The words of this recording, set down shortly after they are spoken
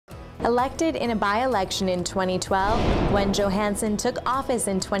Elected in a by-election in 2012, Gwen Johansson took office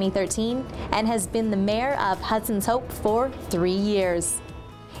in 2013 and has been the mayor of Hudson's Hope for 3 years.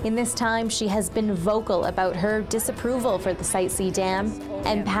 In this time, she has been vocal about her disapproval for the Site C Dam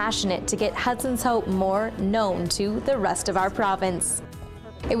and passionate to get Hudson's Hope more known to the rest of our province.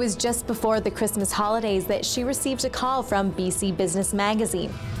 It was just before the Christmas holidays that she received a call from BC Business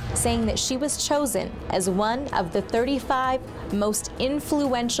Magazine saying that she was chosen as one of the 35 most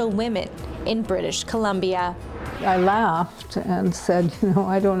influential women in British Columbia. I laughed and said,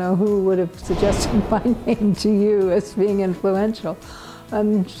 I don't know who would have suggested my name to you as being influential.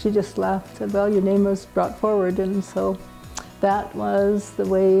 And she just laughed, said, well, your name was brought forward, and so that was the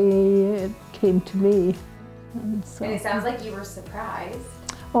way it came to me. And it sounds like you were surprised.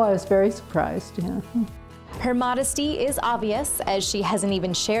 Oh, I was very surprised, yeah. Her modesty is obvious, as she hasn't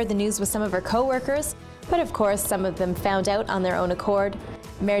even shared the news with some of her co-workers, but of course some of them found out on their own accord.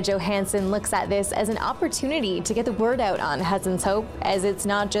 Mayor Johansson looks at this as an opportunity to get the word out on Hudson's Hope, as it's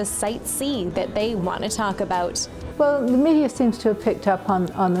not just Site C that they want to talk about. Well, the media seems to have picked up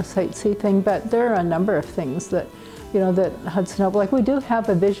on the Site C thing, but there are a number of things that, that Hudson Hope, like we do have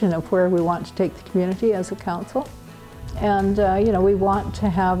a vision of where we want to take the community as a council. And, we want to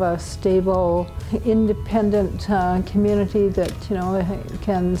have a stable, independent community that,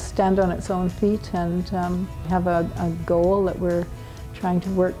 can stand on its own feet and have a goal that we're trying to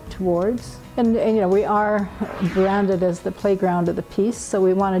work towards. And we are branded as the playground of the peace, so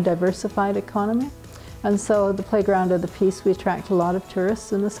we want a diversified economy. And so the playground of the peace, we attract a lot of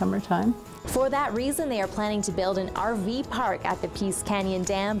tourists in the summertime. For that reason, they are planning to build an RV park at the Peace Canyon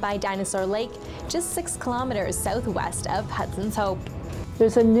Dam by Dinosaur Lake, just 6 kilometers southwest of Hudson's Hope.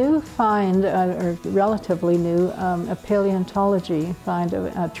 There's a new find, or relatively new, a paleontology find,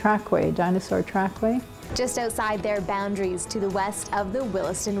 a trackway, dinosaur trackway. Just outside their boundaries to the west of the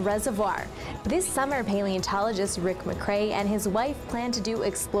Williston Reservoir. This summer, paleontologist Rick McRae and his wife plan to do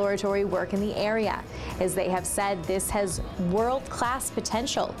exploratory work in the area, as they have said this has world-class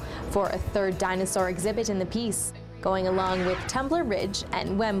potential for a 3rd dinosaur exhibit in the piece, going along with Tumbler Ridge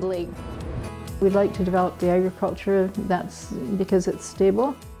and Wembley. We'd like to develop the agriculture, that's because it's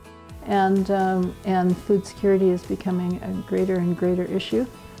stable, and food security is becoming a greater and greater issue.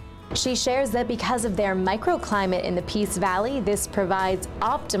 She shares that because of their microclimate in the Peace Valley, this provides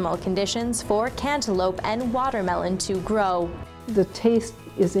optimal conditions for cantaloupe and watermelon to grow. The taste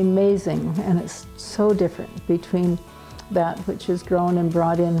is amazing, and it's so different between that which is grown and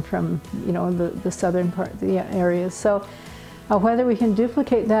brought in from, the southern part of the areas. So whether we can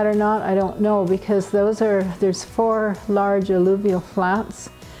duplicate that or not, I don't know, because there's 4 large alluvial flats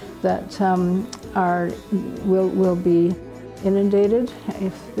that will be inundated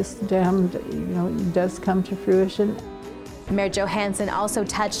if this dam, does come to fruition. Mayor Johansson also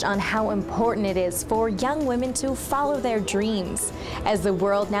touched on how important it is for young women to follow their dreams, as the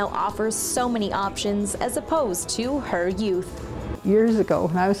world now offers so many options as opposed to her youth. Years ago,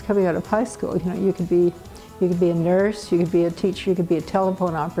 when I was coming out of high school, you could be a nurse, you could be a teacher, you could be a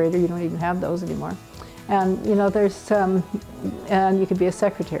telephone operator. You don't even have those anymore. And and you could be a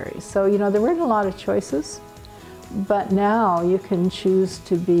secretary. So there weren't a lot of choices. But now you can choose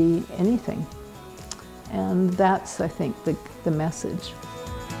to be anything. And that's, I think, the message.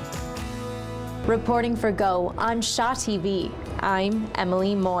 Reporting for Go on Shaw TV, I'm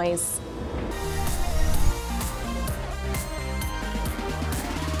Emily Moyes.